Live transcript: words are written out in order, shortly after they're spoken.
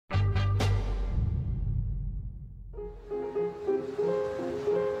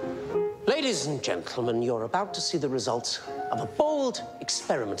Ladies and gentlemen, you're about to see the results of a bold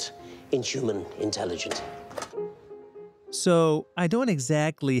experiment in human intelligence. So, I don't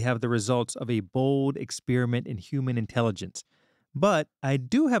exactly have the results of a bold experiment in human intelligence, but I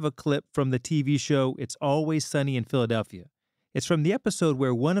do have a clip from the TV show It's Always Sunny in Philadelphia. It's from the episode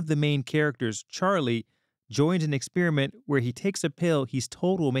where one of the main characters, Charlie, joins an experiment where he takes a pill he's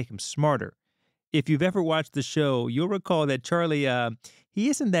told will make him smarter. If you've ever watched the show, you'll recall that Charlie, he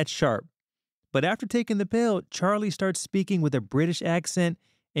isn't that sharp. But after taking the pill, Charlie starts speaking with a British accent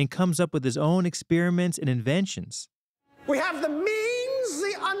and comes up with his own experiments and inventions. We have the means,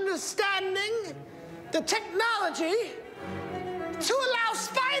 the understanding, the technology to allow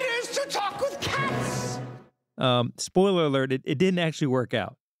spiders to talk with cats. Spoiler alert, it didn't actually work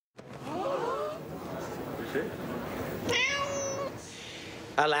out.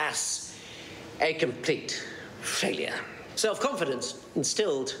 Alas, a complete failure. Self-confidence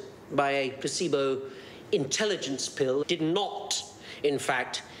instilled by a placebo intelligence pill did not, in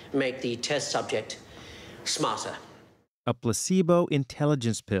fact, make the test subject smarter. A placebo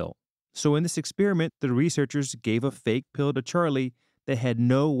intelligence pill. So in this experiment, the researchers gave a fake pill to Charlie that had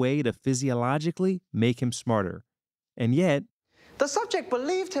no way to physiologically make him smarter. And yet, the subject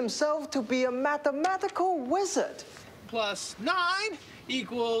believed himself to be a mathematical wizard. Plus 9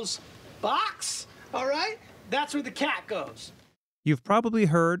 equals box, all right? That's where the cat goes. You've probably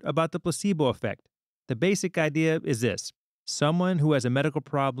heard about the placebo effect. The basic idea is this. Someone who has a medical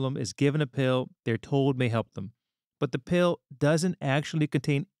problem is given a pill they're told may help them. But the pill doesn't actually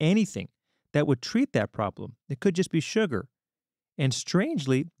contain anything that would treat that problem. It could just be sugar. And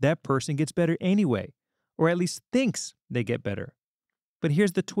strangely, that person gets better anyway, or at least thinks they get better. But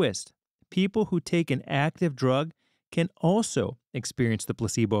here's the twist. People who take an active drug can also experience the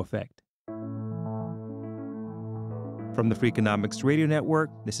placebo effect. From the Freakonomics Radio Network,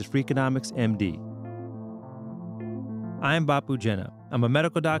 this is Freakonomics MD. I'm Bapu Jena. I'm a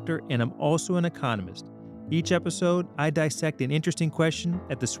medical doctor and I'm also an economist. Each episode, I dissect an interesting question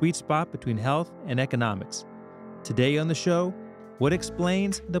at the sweet spot between health and economics. Today on the show, what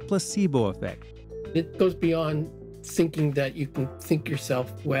explains the placebo effect? It goes beyond thinking that you can think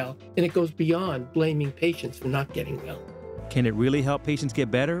yourself well, and it goes beyond blaming patients for not getting well. Can it really help patients get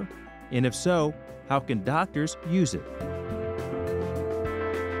better? And if so, how can doctors use it?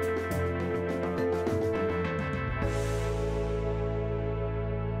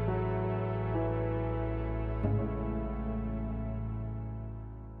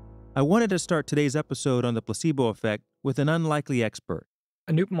 I wanted to start today's episode on the placebo effect with an unlikely expert.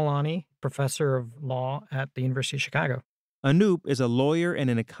 Anup Malani, professor of law at the University of Chicago. Anup is a lawyer and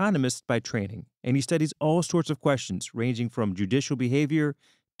an economist by training, and he studies all sorts of questions ranging from judicial behavior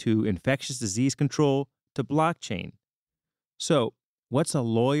to infectious disease control to blockchain. So, what's a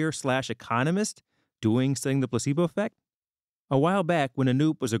lawyer/economist doing studying the placebo effect? A while back, when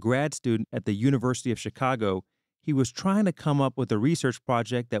Anup was a grad student at the University of Chicago, he was trying to come up with a research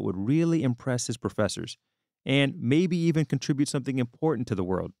project that would really impress his professors and maybe even contribute something important to the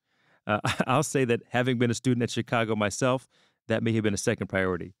world. I'll say that having been a student at Chicago myself, that may have been a second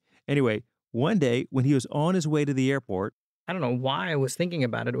priority. Anyway, one day when he was on his way to the airport, I don't know why I was thinking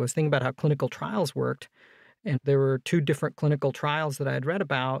about it. I was thinking about how clinical trials worked. And there were 2 different clinical trials that I had read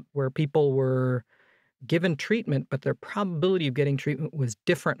about where people were given treatment, but their probability of getting treatment was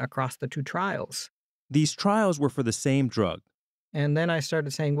different across the 2 trials. These trials were for the same drug. And then I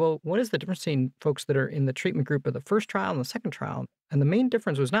started saying, well, what is the difference between folks that are in the treatment group of the first trial and the second trial? And the main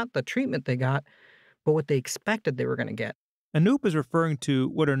difference was not the treatment they got, but what they expected they were going to get. Anup is referring to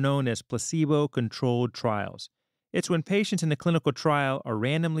what are known as placebo-controlled trials. It's when patients in a clinical trial are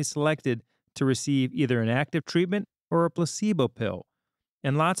randomly selected to receive either an active treatment or a placebo pill.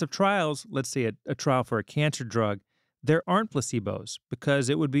 In lots of trials, let's say a trial for a cancer drug, there aren't placebos because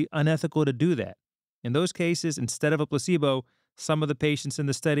it would be unethical to do that. In those cases, instead of a placebo, some of the patients in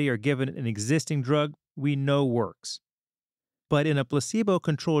the study are given an existing drug we know works. But in a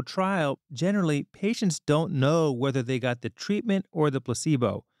placebo-controlled trial, generally, patients don't know whether they got the treatment or the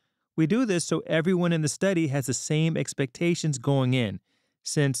placebo. We do this so everyone in the study has the same expectations going in,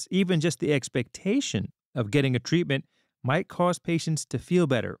 since even just the expectation of getting a treatment might cause patients to feel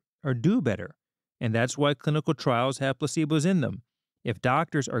better or do better. And that's why clinical trials have placebos in them. If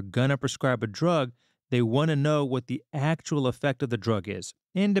doctors are gonna prescribe a drug, they want to know what the actual effect of the drug is,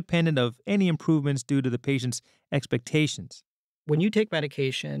 independent of any improvements due to the patient's expectations. When you take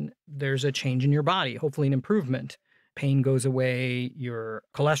medication, there's a change in your body, hopefully an improvement. Pain goes away, your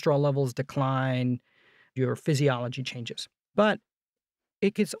cholesterol levels decline, your physiology changes. But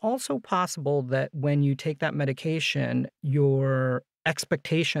it is also possible that when you take that medication, your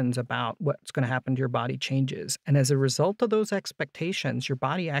expectations about what's going to happen to your body changes. And as a result of those expectations, your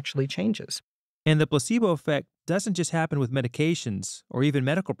body actually changes. And the placebo effect doesn't just happen with medications or even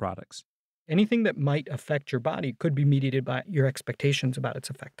medical products. Anything that might affect your body could be mediated by your expectations about its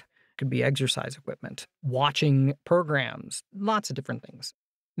effect. It could be exercise equipment, watching programs, lots of different things.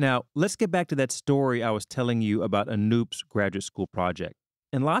 Now, let's get back to that story I was telling you about Anup's graduate school project.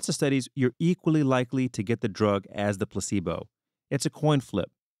 In lots of studies, you're equally likely to get the drug as the placebo. It's a coin flip.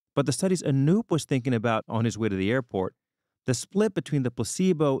 But the studies Anup was thinking about on his way to the airport, the split between the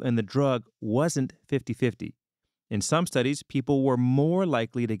placebo and the drug wasn't 50-50. In some studies, people were more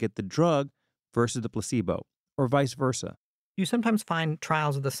likely to get the drug versus the placebo, or vice versa. You sometimes find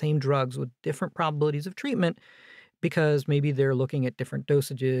trials of the same drugs with different probabilities of treatment because maybe they're looking at different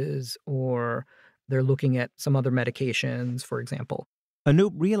dosages or they're looking at some other medications, for example.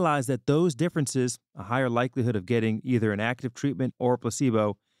 Anup realized that those differences, a higher likelihood of getting either an active treatment or a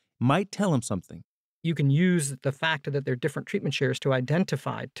placebo, might tell him something. You can use the fact that there are different treatment shares to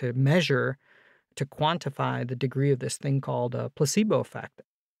identify, to measure, to quantify the degree of this thing called a placebo effect.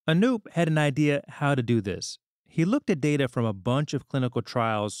 Anup had an idea how to do this. He looked at data from a bunch of clinical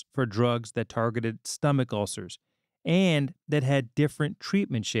trials for drugs that targeted stomach ulcers and that had different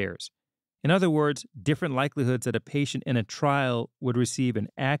treatment shares. In other words, different likelihoods that a patient in a trial would receive an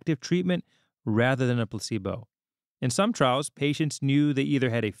active treatment rather than a placebo. In some trials, patients knew they either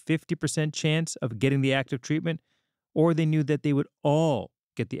had a 50% chance of getting the active treatment or they knew that they would all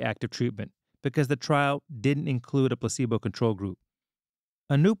get the active treatment because the trial didn't include a placebo control group.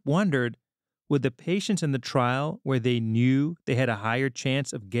 Anup wondered, would the patients in the trial where they knew they had a higher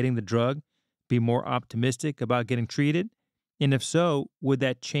chance of getting the drug be more optimistic about getting treated? And if so, would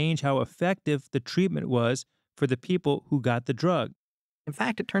that change how effective the treatment was for the people who got the drug? In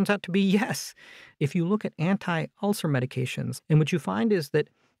fact, it turns out to be yes. If you look at anti-ulcer medications, and what you find is that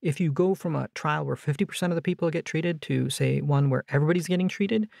if you go from a trial where 50% of the people get treated to, say, one where everybody's getting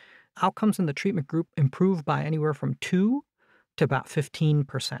treated, outcomes in the treatment group improve by anywhere from 2 to about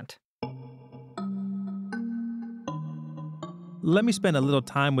 15%. Let me spend a little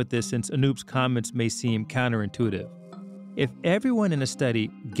time with this since Anup's comments may seem counterintuitive. If everyone in a study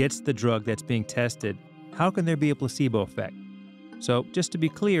gets the drug that's being tested, how can there be a placebo effect? So, just to be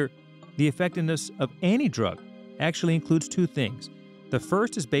clear, the effectiveness of any drug actually includes two things. The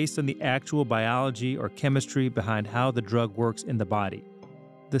first is based on the actual biology or chemistry behind how the drug works in the body.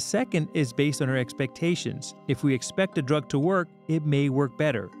 The second is based on our expectations. If we expect a drug to work, it may work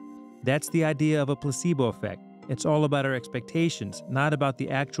better. That's the idea of a placebo effect. It's all about our expectations, not about the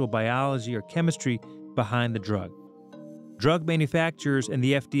actual biology or chemistry behind the drug. Drug manufacturers and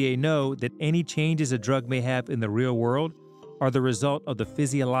the FDA know that any changes a drug may have in the real world are the result of the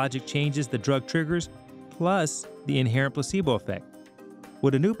physiologic changes the drug triggers, plus the inherent placebo effect.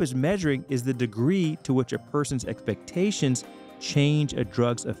 What Anup is measuring is the degree to which a person's expectations change a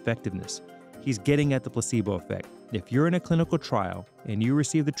drug's effectiveness. He's getting at the placebo effect. If you're in a clinical trial and you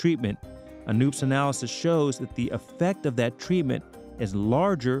receive the treatment, Anup's analysis shows that the effect of that treatment is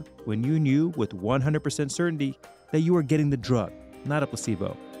larger when you knew with 100% certainty that you are getting the drug, not a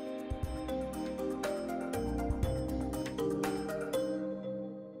placebo.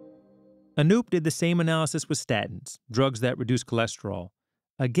 Anup did the same analysis with statins, drugs that reduce cholesterol.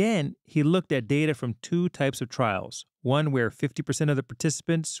 Again, he looked at data from two types of trials, one where 50% of the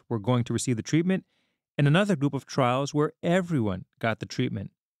participants were going to receive the treatment, and another group of trials where everyone got the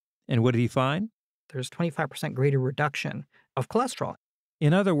treatment. And what did he find? There's 25% greater reduction of cholesterol.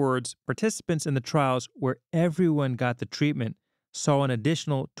 In other words, participants in the trials where everyone got the treatment saw an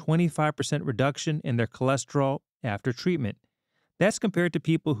additional 25% reduction in their cholesterol after treatment. That's compared to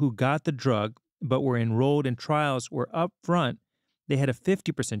people who got the drug but were enrolled in trials where up front they had a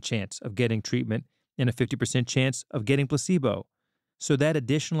 50% chance of getting treatment and a 50% chance of getting placebo. So that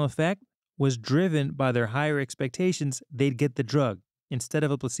additional effect was driven by their higher expectations they'd get the drug instead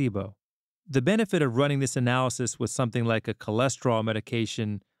of a placebo. The benefit of running this analysis with something like a cholesterol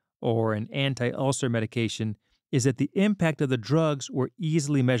medication or an anti-ulcer medication is that the impact of the drugs were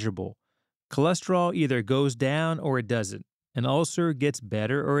easily measurable. Cholesterol either goes down or it doesn't. An ulcer gets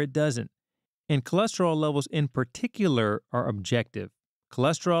better or it doesn't. And cholesterol levels in particular are objective.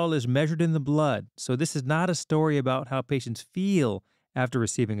 Cholesterol is measured in the blood, so this is not a story about how patients feel after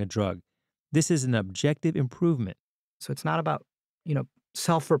receiving a drug. This is an objective improvement. So it's not about,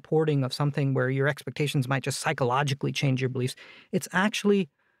 self-reporting of something where your expectations might just psychologically change your beliefs. It's actually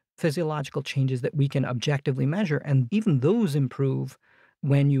physiological changes that we can objectively measure, and even those improve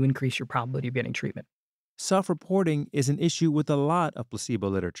when you increase your probability of getting treatment. Self-reporting is an issue with a lot of placebo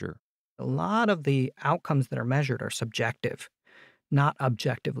literature. A lot of the outcomes that are measured are subjective. not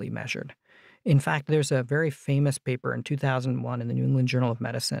objectively measured. In fact, there's a very famous paper in 2001 in the New England Journal of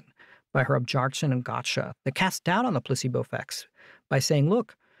Medicine by Hrabcharyan and Gotcha that cast doubt on the placebo effects by saying,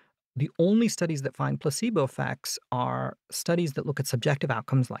 look, the only studies that find placebo effects are studies that look at subjective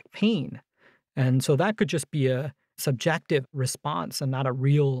outcomes like pain. And so that could just be a subjective response and not a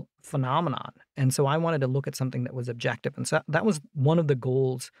real phenomenon. And so I wanted to look at something that was objective. And so that was one of the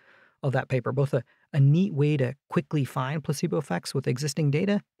goals of that paper, both a neat way to quickly find placebo effects with existing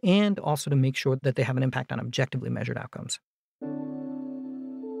data and also to make sure that they have an impact on objectively measured outcomes.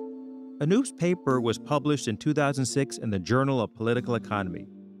 Anup's paper was published in 2006 in the Journal of Political Economy.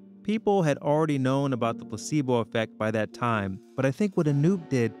 People had already known about the placebo effect by that time, but I think what Anup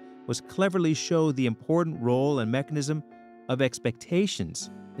did was cleverly show the important role and mechanism of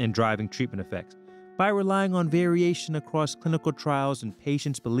expectations in driving treatment effects by relying on variation across clinical trials and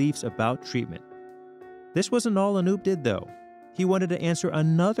patients' beliefs about treatment. This wasn't all Anup did, though. He wanted to answer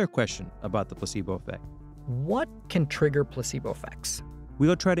another question about the placebo effect. What can trigger placebo effects?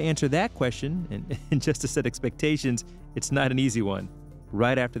 We'll try to answer that question, and just to set expectations, it's not an easy one,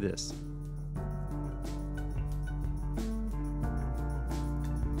 right after this.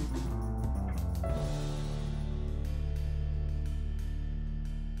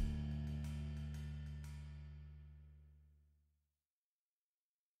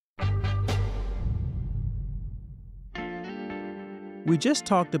 We just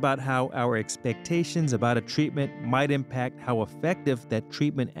talked about how our expectations about a treatment might impact how effective that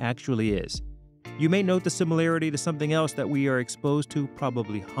treatment actually is. You may note the similarity to something else that we are exposed to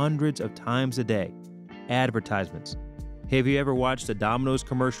probably hundreds of times a day: advertisements. Have you ever watched a Domino's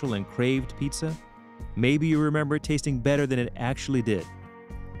commercial and craved pizza? Maybe you remember it tasting better than it actually did.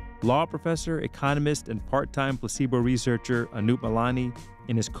 Law professor, economist, and part-time placebo researcher Anup Malani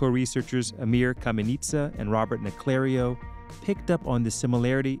and his co-researchers Amir Kamenitsa and Robert Neclario picked up on this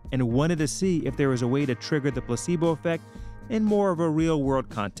similarity and wanted to see if there was a way to trigger the placebo effect in more of a real-world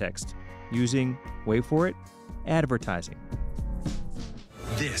context, using, wait for it, advertising.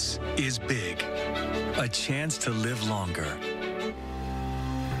 This is big. A chance to live longer.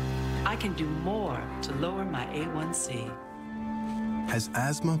 I can do more to lower my A1C. Has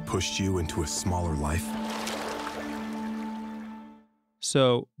asthma pushed you into a smaller life?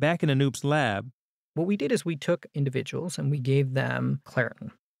 So, back in Anup's lab, What we did is we took individuals and we gave them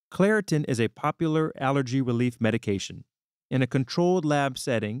Claritin. Claritin is a popular allergy relief medication. In a controlled lab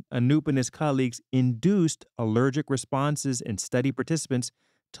setting, Anup and his colleagues induced allergic responses in study participants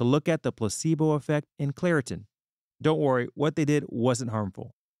to look at the placebo effect in Claritin. Don't worry, what they did wasn't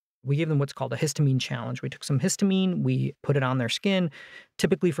harmful. We gave them what's called a histamine challenge. We took some histamine, we put it on their skin.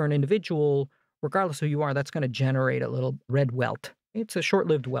 Typically for an individual, regardless of who you are, that's going to generate a little red welt. It's a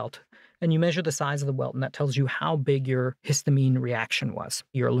short-lived welt. And you measure the size of the welt, and that tells you how big your histamine reaction was,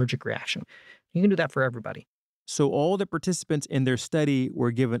 your allergic reaction. You can do that for everybody. So all the participants in their study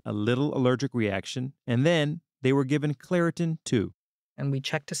were given a little allergic reaction, and then they were given Claritin too. And we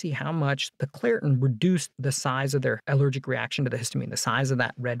checked to see how much the Claritin reduced the size of their allergic reaction to the histamine, the size of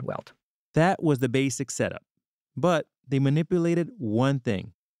that red welt. That was the basic setup. But they manipulated one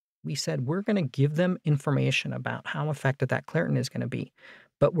thing. We said, we're going to give them information about how effective that Claritin is going to be,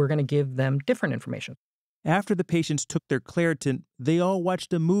 but we're going to give them different information. After the patients took their Claritin, they all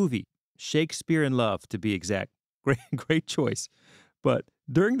watched a movie, Shakespeare in Love, to be exact. Great choice. But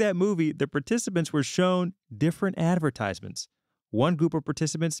during that movie, the participants were shown different advertisements. One group of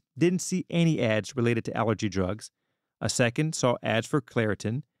participants didn't see any ads related to allergy drugs. A second saw ads for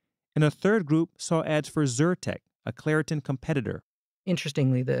Claritin. And a third group saw ads for Zyrtec, a Claritin competitor.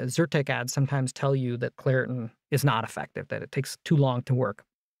 Interestingly, the Zyrtec ads sometimes tell you that Claritin is not effective, that it takes too long to work.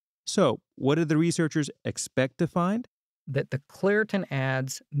 So, what did the researchers expect to find? That the Claritin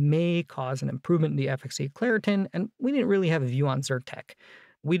ads may cause an improvement in the efficacy of Claritin, and we didn't really have a view on Zyrtec.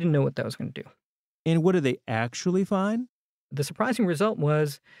 We didn't know what that was going to do. And what did they actually find? The surprising result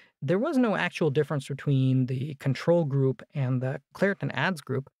was there was no actual difference between the control group and the Claritin ads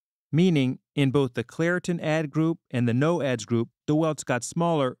group. Meaning, in both the Claritin ad group and the no ads group, the welts got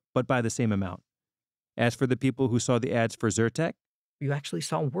smaller, but by the same amount. As for the people who saw the ads for Zyrtec, You actually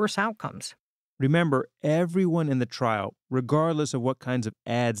saw worse outcomes. remember, everyone in the trial, regardless of what kinds of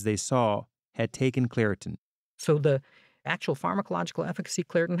ads they saw, had taken Claritin. So the actual pharmacological efficacy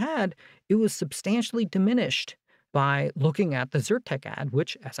Claritin had, it was substantially diminished by looking at the Zyrtec ad,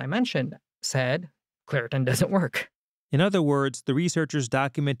 which, as I mentioned, said Claritin doesn't work. In other words, the researchers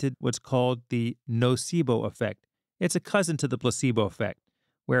documented what's called the nocebo effect. It's a cousin to the placebo effect,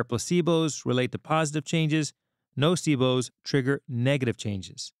 where placebos relate to positive changes, nocebos trigger negative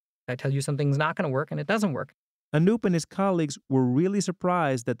changes. I tell you something's not going to work and it doesn't work. Anup and his colleagues were really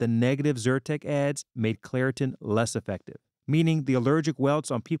surprised that the negative Zyrtec ads made Claritin less effective, meaning the allergic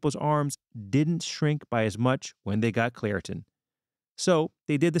welts on people's arms didn't shrink by as much when they got Claritin. So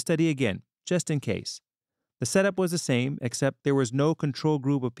they did the study again, just in case. The setup was the same, except there was no control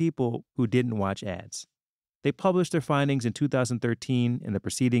group of people who didn't watch ads. They published their findings in 2013 in the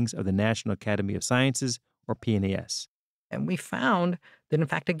Proceedings of the National Academy of Sciences, or PNAS. And we found that, in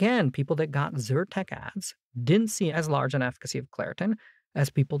fact, again, people that got Zyrtec ads didn't see as large an efficacy of Claritin as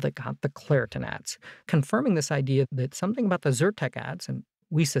people that got the Claritin ads, confirming this idea that something about the Zyrtec ads, and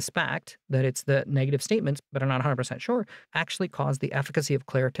we suspect that it's the negative statements, but are not 100% sure, actually caused the efficacy of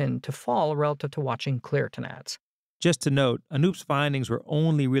Claritin to fall relative to watching Claritin ads. Just to note, Anup's findings were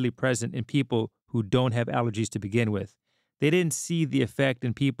only really present in people who don't have allergies to begin with. They didn't see the effect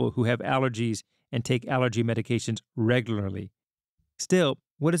in people who have allergies and take allergy medications regularly. Still,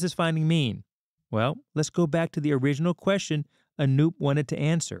 what does this finding mean? Well, let's go back to the original question Anup wanted to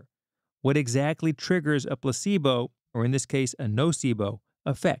answer. What exactly triggers a placebo, or in this case, a nocebo,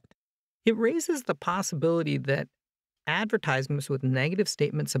 effect? It raises the possibility that advertisements with negative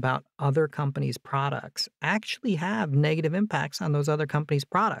statements about other companies' products actually have negative impacts on those other companies'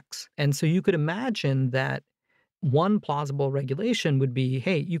 products. And so you could imagine that one plausible regulation would be,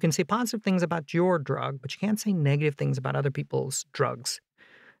 hey, you can say positive things about your drug, but you can't say negative things about other people's drugs.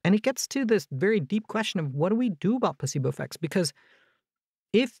 And it gets to this very deep question of what do we do about placebo effects? Because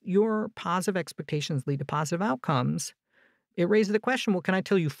if your positive expectations lead to positive outcomes, it raises the question, well, can I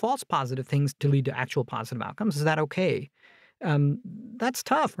tell you false positive things to lead to actual positive outcomes? Is that okay? That's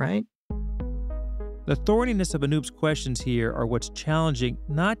tough, right? The thorniness of Anup's questions here are what's challenging,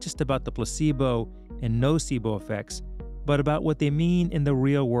 not just about the placebo and nocebo effects, but about what they mean in the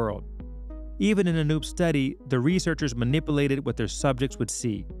real world. Even in Anup's study, the researchers manipulated what their subjects would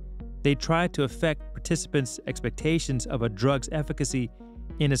see. They tried to affect participants' expectations of a drug's efficacy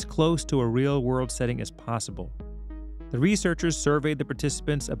in as close to a real-world setting as possible. The researchers surveyed the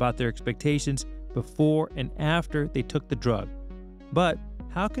participants about their expectations before and after they took the drug. But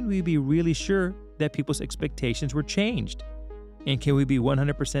how can we be really sure that people's expectations were changed? And can we be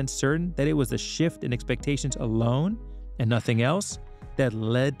 100% certain that it was the shift in expectations alone and nothing else that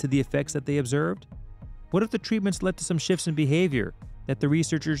led to the effects that they observed? What if the treatments led to some shifts in behavior that the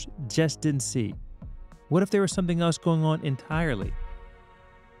researchers just didn't see? What if there was something else going on entirely?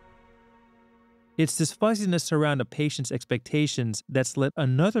 It's this fuzziness around a patient's expectations that's led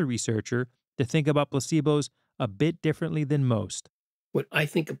another researcher to think about placebos a bit differently than most. What I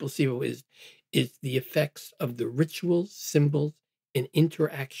think a placebo is the effects of the rituals, symbols, and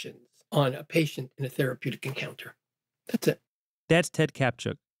interactions on a patient in a therapeutic encounter. That's it. That's Ted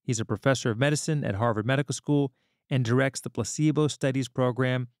Kapchuk. He's a professor of medicine at Harvard Medical School and directs the Placebo Studies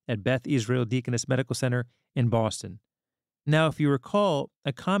program at Beth Israel Deaconess Medical Center in Boston. Now, if you recall,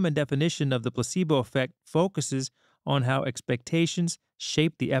 a common definition of the placebo effect focuses on how expectations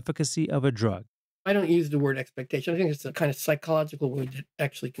shape the efficacy of a drug. I don't use the word expectation. I think it's a kind of psychological word that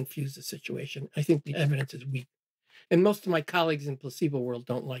actually confuses the situation. I think the evidence is weak. And most of my colleagues in placebo world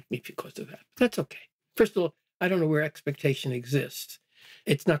don't like me because of that. That's okay. First of all, I don't know where expectation exists.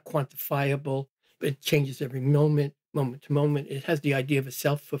 It's not quantifiable. It changes every moment to moment. It has the idea of a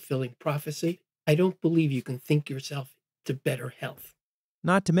self-fulfilling prophecy. I don't believe you can think yourself to better health.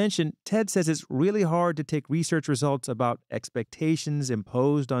 Not to mention, Ted says it's really hard to take research results about expectations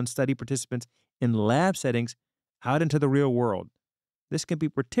imposed on study participants in lab settings out into the real world. This can be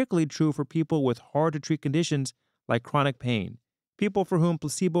particularly true for people with hard-to-treat conditions like chronic pain, people for whom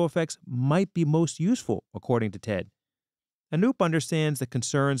placebo effects might be most useful, according to Ted. Anup understands the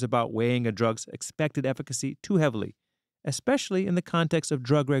concerns about weighing a drug's expected efficacy too heavily, especially in the context of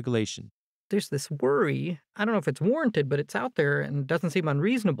drug regulation. There's this worry, I don't know if it's warranted, but it's out there and doesn't seem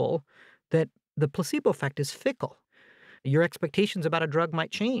unreasonable, that the placebo effect is fickle. Your expectations about a drug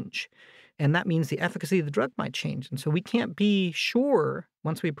might change, and that means the efficacy of the drug might change. And so we can't be sure,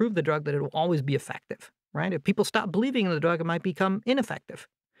 once we approve the drug, that it will always be effective, right? If people stop believing in the drug, it might become ineffective.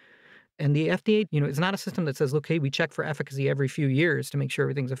 And the FDA, it's not a system that says, look, hey, we check for efficacy every few years to make sure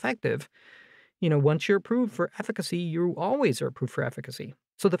everything's effective. Once you're approved for efficacy, you always are approved for efficacy.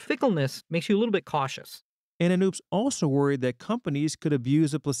 So the fickleness makes you a little bit cautious. And Anup's also worried that companies could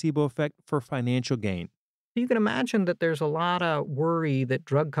abuse the placebo effect for financial gain. You can imagine that there's a lot of worry that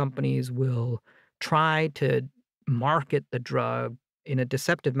drug companies will try to market the drug in a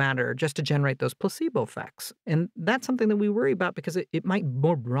deceptive manner just to generate those placebo effects. And that's something that we worry about because it might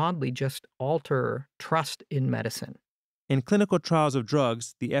more broadly just alter trust in medicine. In clinical trials of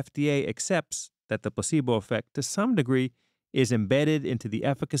drugs, the FDA accepts that the placebo effect, to some degree, is embedded into the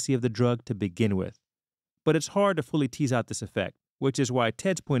efficacy of the drug to begin with. But it's hard to fully tease out this effect, which is why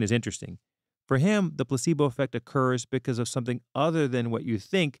Ted's point is interesting. For him, the placebo effect occurs because of something other than what you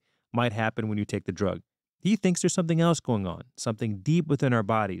think might happen when you take the drug. He thinks there's something else going on, something deep within our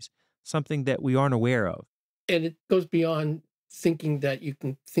bodies, something that we aren't aware of. And it goes beyond thinking that you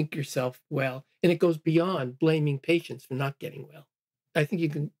can think yourself well, and it goes beyond blaming patients for not getting well. I think you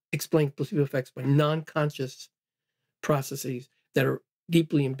can explain placebo effects by non-conscious processes that are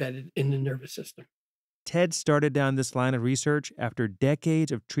deeply embedded in the nervous system. Ted started down this line of research after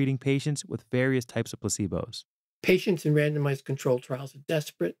decades of treating patients with various types of placebos. Patients in randomized controlled trials are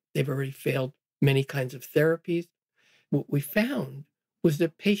desperate. They've already failed many kinds of therapies. What we found was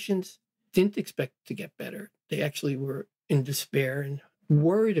that patients didn't expect to get better. They actually were in despair and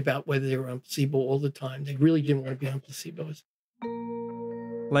worried about whether they were on placebo all the time. They really didn't want to be on placebos.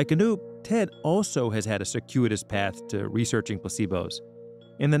 Like Anup, Ted also has had a circuitous path to researching placebos.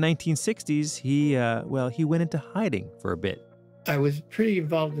 In the 1960s, he went into hiding for a bit. I was pretty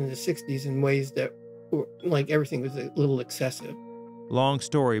involved in the 60s in ways that were, like, everything was a little excessive. Long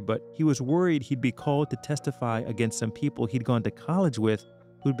story, but he was worried he'd be called to testify against some people he'd gone to college with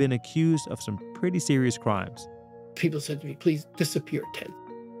who'd been accused of some pretty serious crimes. People said to me, please disappear, Ted.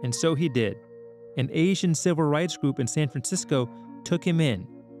 And so he did. An Asian civil rights group in San Francisco took him in,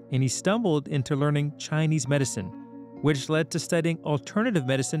 and he stumbled into learning Chinese medicine, which led to studying alternative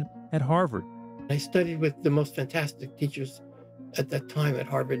medicine at Harvard. I studied with the most fantastic teachers at that time at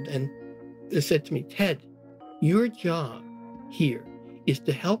Harvard, and they said to me, Ted, your job here is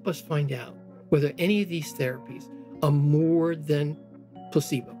to help us find out whether any of these therapies are more than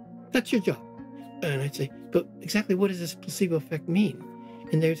placebo. That's your job. And I'd say, but exactly what does this placebo effect mean?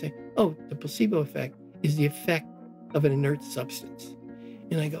 And they would say, oh, the placebo effect is the effect of an inert substance.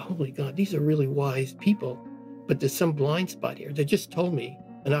 And I go, holy God, these are really wise people, but there's some blind spot here. They just told me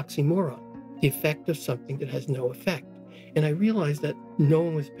an oxymoron, the effect of something that has no effect. And I realized that no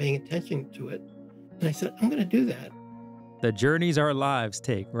one was paying attention to it. And I said, I'm going to do that. The journeys our lives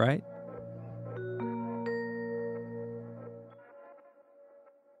take, right?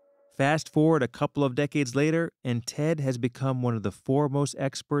 Fast forward a couple of decades later, and Ted has become one of the foremost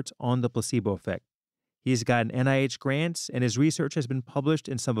experts on the placebo effect. He's gotten NIH grants, and his research has been published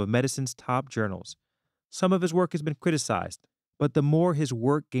in some of medicine's top journals. Some of his work has been criticized, but the more his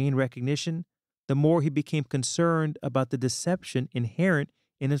work gained recognition, the more he became concerned about the deception inherent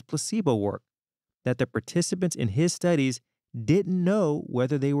in his placebo work, that the participants in his studies didn't know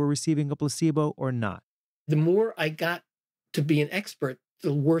whether they were receiving a placebo or not. The more I got to be an expert,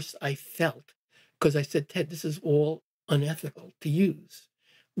 the worse I felt, because I said, Ted, this is all unethical to use.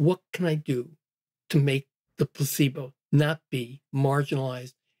 What can I do to make the placebo not be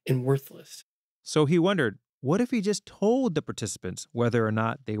marginalized and worthless? So he wondered, what if he just told the participants whether or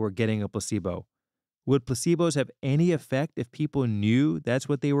not they were getting a placebo? Would placebos have any effect if people knew that's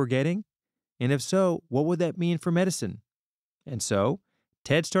what they were getting? And if so, what would that mean for medicine? And so,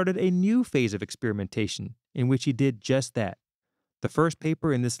 Ted started a new phase of experimentation in which he did just that. The first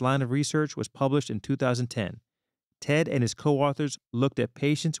paper in this line of research was published in 2010. Ted and his co-authors looked at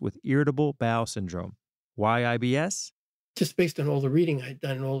patients with irritable bowel syndrome. Why IBS? Just based on all the reading I'd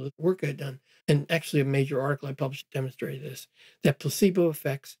done and all the work I'd done, and actually a major article I published demonstrated this, that placebo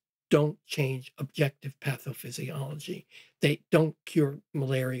effects don't change objective pathophysiology. They don't cure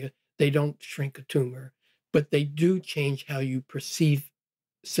malaria. They don't shrink a tumor, but they do change how you perceive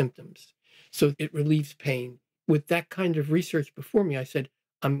symptoms. So it relieves pain. With that kind of research before me, I said,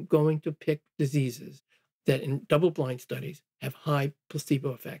 I'm going to pick diseases that in double-blind studies have high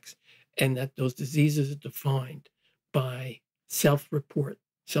placebo effects, and that those diseases are defined by self-report,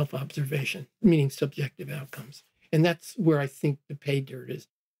 self-observation, meaning subjective outcomes. And that's where I think the pay dirt is.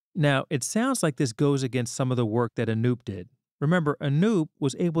 Now, it sounds like this goes against some of the work that Anup did. Remember, Anup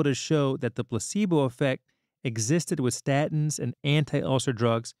was able to show that the placebo effect existed with statins and anti-ulcer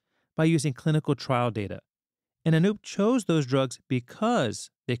drugs by using clinical trial data. And Anup chose those drugs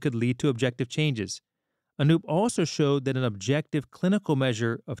because they could lead to objective changes. Anup also showed that an objective clinical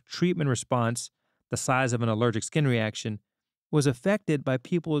measure of treatment response, the size of an allergic skin reaction, was affected by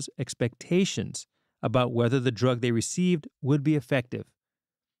people's expectations about whether the drug they received would be effective.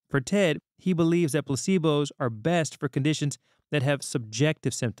 For Ted, he believes that placebos are best for conditions that have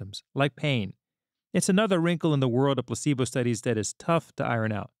subjective symptoms, like pain. It's another wrinkle in the world of placebo studies that is tough to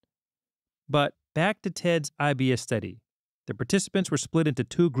iron out. But back to Ted's IBS study. The participants were split into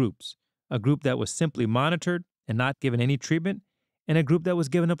two groups, a group that was simply monitored and not given any treatment, and a group that was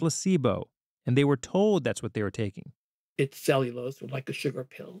given a placebo, and they were told that's what they were taking. It's cellulose, like a sugar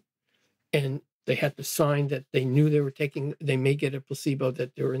pill. And they had to sign that they knew they were taking, they may get a placebo,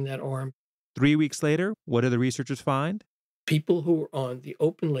 that they were in that arm. 3 weeks later, what did the researchers find? People who were on the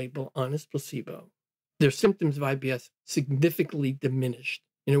open label honest placebo, their symptoms of IBS significantly diminished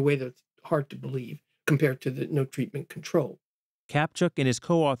in a way that's hard to believe compared to the no treatment control. Kapchuk and his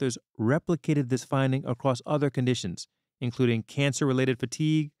co-authors replicated this finding across other conditions, including cancer-related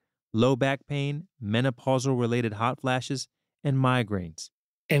fatigue, low back pain, menopausal-related hot flashes, and migraines.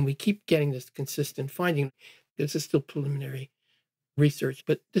 And we keep getting this consistent finding. This is still preliminary research,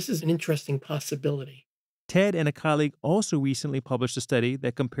 but this is an interesting possibility. Ted and a colleague also recently published a study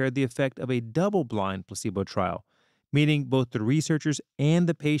that compared the effect of a double-blind placebo trial, meaning both the researchers and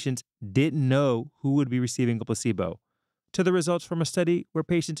the patients didn't know who would be receiving a placebo, to the results from a study where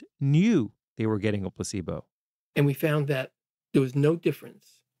patients knew they were getting a placebo. And we found that there was no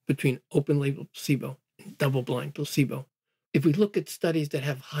difference between open-label placebo and double-blind placebo. If we look at studies that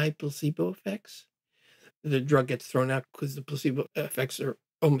have high placebo effects, the drug gets thrown out because the placebo effects are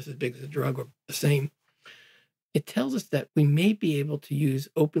almost as big as the drug or the same. It tells us that we may be able to use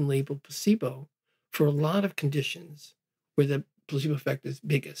open-label placebo for a lot of conditions where the placebo effect is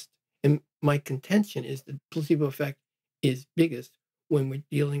biggest. And my contention is the placebo effect is biggest when we're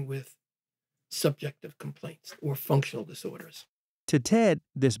dealing with subjective complaints or functional disorders. To Ted,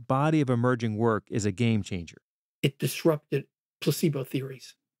 this body of emerging work is a game changer. It disrupted placebo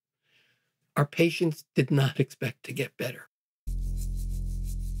theories. Our patients did not expect to get better.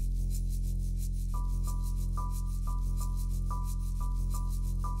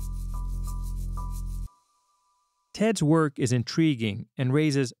 Ted's work is intriguing and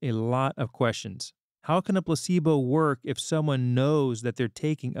raises a lot of questions. How can a placebo work if someone knows that they're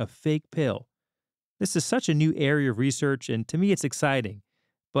taking a fake pill? This is such a new area of research, and to me it's exciting.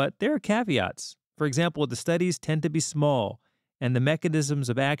 But there are caveats. For example, the studies tend to be small, and the mechanisms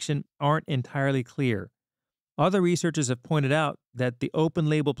of action aren't entirely clear. Other researchers have pointed out that the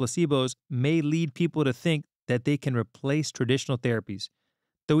open-label placebos may lead people to think that they can replace traditional therapies,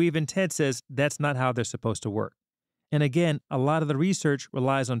 though even Ted says that's not how they're supposed to work. And again, a lot of the research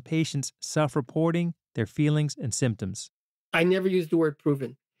relies on patients self-reporting their feelings and symptoms. I never use the word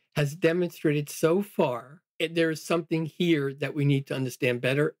proven. Has demonstrated so far, there is something here that we need to understand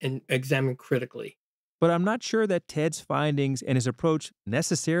better and examine critically. But I'm not sure that Ted's findings and his approach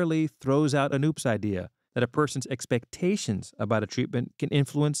necessarily throws out Anup's idea that a person's expectations about a treatment can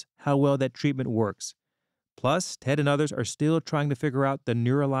influence how well that treatment works. Plus, Ted and others are still trying to figure out the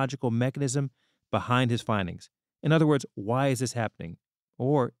neurological mechanism behind his findings. In other words, why is this happening?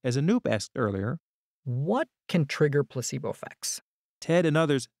 Or, as Anup asked earlier, what can trigger placebo effects? Ted and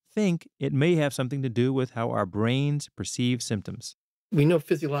others think it may have something to do with how our brains perceive symptoms. We know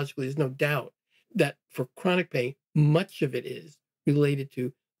physiologically, there's no doubt that for chronic pain, much of it is related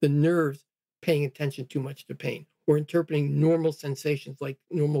to the nerves paying attention too much to pain or interpreting normal sensations like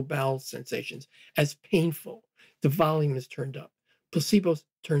normal bowel sensations as painful. The volume is turned up. Placebos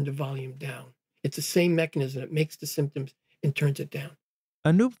turn the volume down. It's the same mechanism that makes the symptoms and turns it down.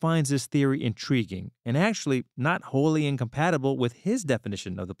 Anup finds this theory intriguing and actually not wholly incompatible with his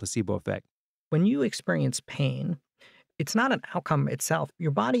definition of the placebo effect. When you experience pain, it's not an outcome itself.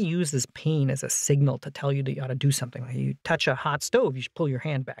 Your body uses pain as a signal to tell you that you ought to do something. Like you touch a hot stove, you should pull your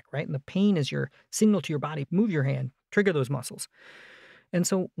hand back, right? And the pain is your signal to your body, move your hand, trigger those muscles. And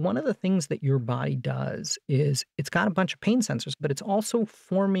so one of the things that your body does is it's got a bunch of pain sensors, but it's also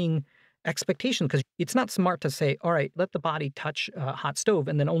forming expectation, because it's not smart to say, all right, let the body touch a hot stove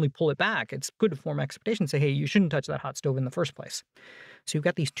and then only pull it back. It's good to form expectation, say, hey, you shouldn't touch that hot stove in the first place. So you've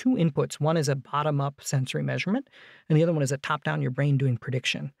got these two inputs. One is a bottom-up sensory measurement, and the other one is a top-down, your brain doing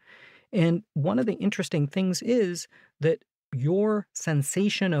prediction. And one of the interesting things is that your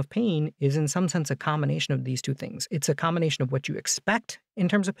sensation of pain is in some sense a combination of these two things. It's a combination of what you expect in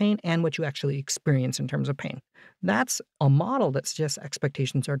terms of pain and what you actually experience in terms of pain. That's a model that suggests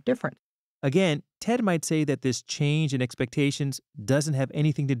expectations are different. Again, Ted might say that this change in expectations doesn't have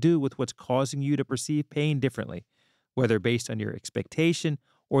anything to do with what's causing you to perceive pain differently, whether based on your expectation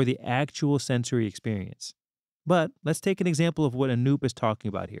or the actual sensory experience. But let's take an example of what Anup is talking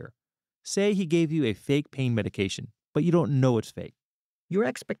about here. Say he gave you a fake pain medication, but you don't know it's fake. Your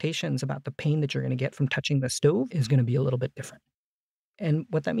expectations about the pain that you're going to get from touching the stove is going to be a little bit different. And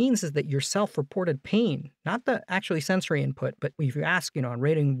what that means is that your self-reported pain, not the actually sensory input, but if you ask, on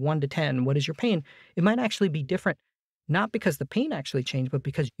rating 1 to 10, what is your pain? It might actually be different, not because the pain actually changed, but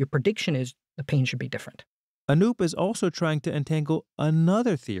because your prediction is the pain should be different. Anup is also trying to untangle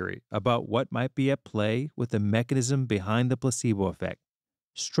another theory about what might be at play with the mechanism behind the placebo effect: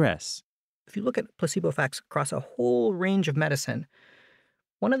 stress. If you look at placebo effects across a whole range of medicine,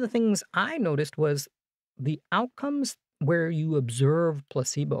 one of the things I noticed was the outcomes where you observe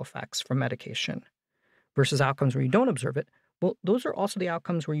placebo effects from medication versus outcomes where you don't observe it, well, those are also the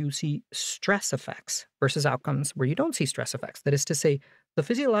outcomes where you see stress effects versus outcomes where you don't see stress effects. That is to say, the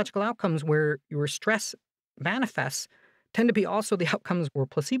physiological outcomes where your stress manifests tend to be also the outcomes where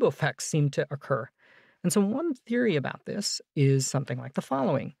placebo effects seem to occur. And so one theory about this is something like the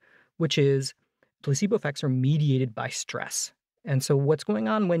following, which is placebo effects are mediated by stress. And so what's going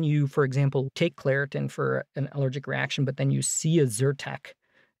on when you, for example, take Claritin for an allergic reaction, but then you see a Zyrtec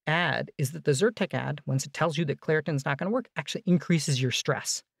ad, is that the Zyrtec ad, once it tells you that Claritin's not going to work, actually increases your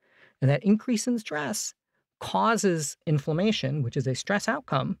stress. And that increase in stress causes inflammation, which is a stress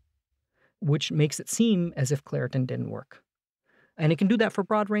outcome, which makes it seem as if Claritin didn't work. And it can do that for a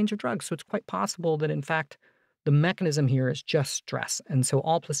broad range of drugs. So it's quite possible that, in fact, the mechanism here is just stress. And so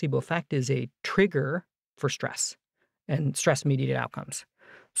all placebo effect is a trigger for stress and stress-mediated outcomes.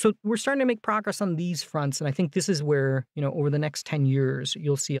 So we're starting to make progress on these fronts. And I think this is where, over the next 10 years,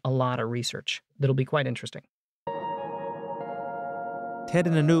 you'll see a lot of research that'll be quite interesting. Ted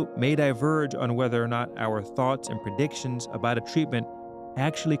and Anup may diverge on whether or not our thoughts and predictions about a treatment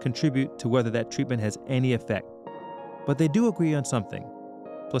actually contribute to whether that treatment has any effect. But they do agree on something.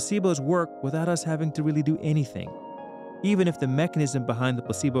 Placebos work without us having to really do anything. Even if the mechanism behind the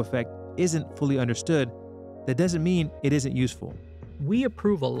placebo effect isn't fully understood, that doesn't mean it isn't useful. We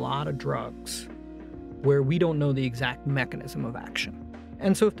approve a lot of drugs where we don't know the exact mechanism of action.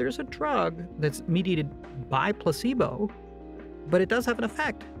 And so if there's a drug that's mediated by placebo, but it does have an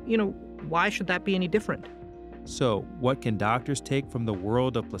effect, why should that be any different? So, what can doctors take from the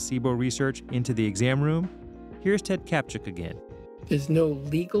world of placebo research into the exam room? Here's Ted Kaptchuk again. There's no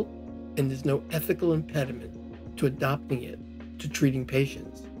legal and there's no ethical impediment to adopting it to treating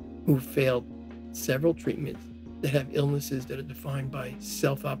patients who failed several treatments that have illnesses that are defined by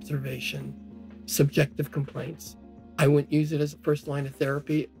self-observation, subjective complaints. I wouldn't use it as a first line of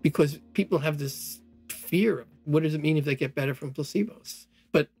therapy because people have this fear of what does it mean if they get better from placebos?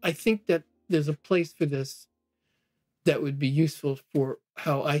 But I think that there's a place for this that would be useful for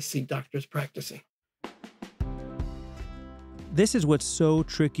how I see doctors practicing. This is what's so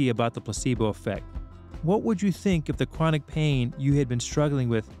tricky about the placebo effect. What would you think if the chronic pain you had been struggling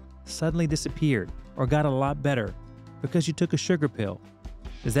with suddenly disappeared or got a lot better because you took a sugar pill?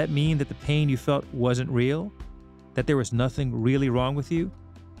 Does that mean that the pain you felt wasn't real? That there was nothing really wrong with you?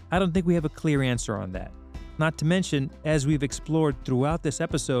 I don't think we have a clear answer on that. Not to mention, as we've explored throughout this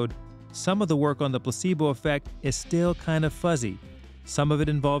episode, some of the work on the placebo effect is still kind of fuzzy. Some of it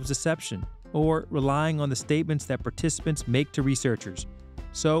involves deception or relying on the statements that participants make to researchers.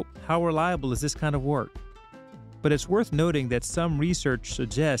 So, how reliable is this kind of work? But it's worth noting that some research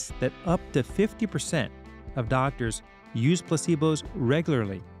suggests that up to 50% of doctors use placebos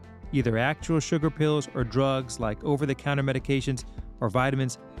regularly, either actual sugar pills or drugs like over-the-counter medications or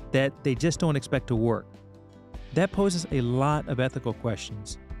vitamins that they just don't expect to work. That poses a lot of ethical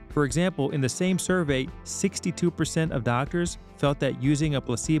questions. For example, in the same survey, 62% of doctors felt that using a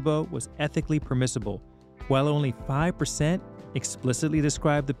placebo was ethically permissible, while only 5% explicitly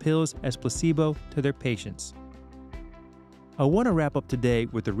described the pills as placebo to their patients. I want to wrap up today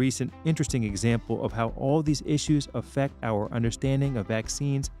with a recent interesting example of how all these issues affect our understanding of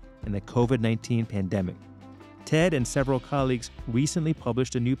vaccines and the COVID-19 pandemic. Ted and several colleagues recently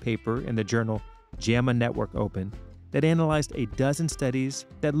published a new paper in the journal JAMA Network Open that analyzed a dozen studies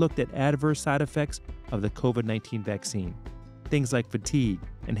that looked at adverse side effects of the COVID-19 vaccine, things like fatigue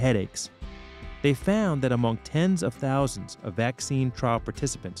and headaches. They found that among tens of thousands of vaccine trial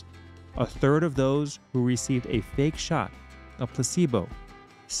participants, a third of those who received a fake shot, a placebo,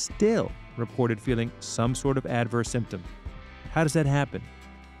 still reported feeling some sort of adverse symptom. How does that happen?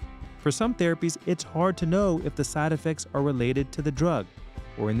 For some therapies, it's hard to know if the side effects are related to the drug,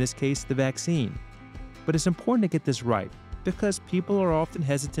 or in this case, the vaccine. But it's important to get this right because people are often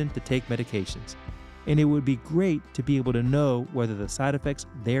hesitant to take medications, and it would be great to be able to know whether the side effects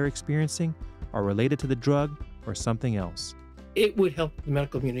they're experiencing are related to the drug or something else. It would help the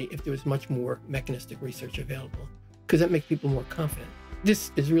medical community if there was much more mechanistic research available, because that makes people more confident.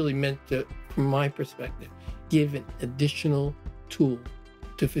 This is really meant to, from my perspective, give an additional tool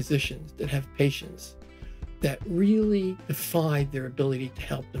to physicians that have patients that really defy their ability to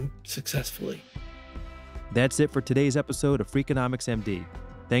help them successfully. That's it for today's episode of Freakonomics MD.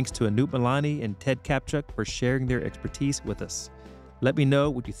 Thanks to Anup Malani and Ted Kaptchuk for sharing their expertise with us. Let me know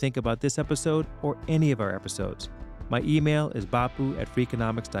what you think about this episode or any of our episodes. My email is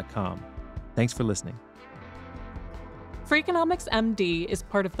bapu@freakonomics.com. Thanks for listening. Freakonomics MD is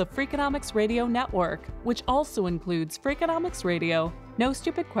part of the Freakonomics Radio Network, which also includes Freakonomics Radio, No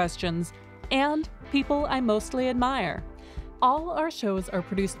Stupid Questions, and people I mostly admire. All our shows are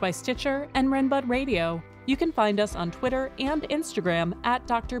produced by Stitcher and Renbud Radio. You can find us on Twitter and Instagram at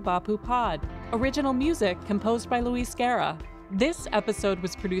Dr. Bapu Pod. Original music composed by Luis Guerra. This episode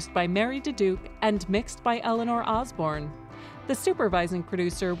was produced by Mary DeDuke and mixed by Eleanor Osborne. The supervising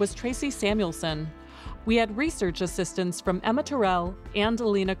producer was Tracy Samuelson. We had research assistance from Emma Terrell and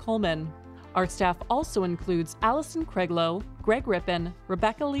Alina Coleman. Our staff also includes Allison Craiglow, Greg Rippin,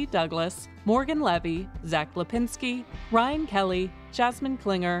 Rebecca Lee Douglas, Morgan Levy, Zach Lipinski, Ryan Kelly, Jasmine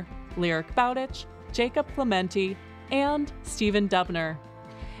Klinger, Lyric Bowditch, Jacob Clementi, and Stephen Dubner.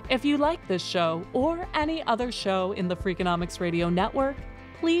 If you like this show or any other show in the Freakonomics Radio Network,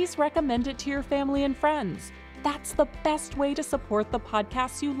 please recommend it to your family and friends. That's the best way to support the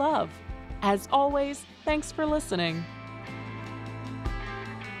podcasts you love. As always, thanks for listening.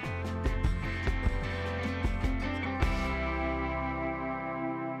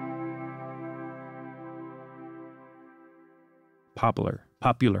 Popular.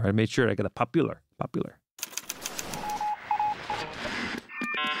 I made sure I got a popular.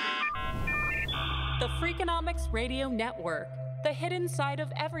 The Freakonomics Radio Network, the hidden side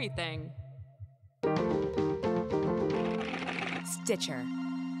of everything. Stitcher.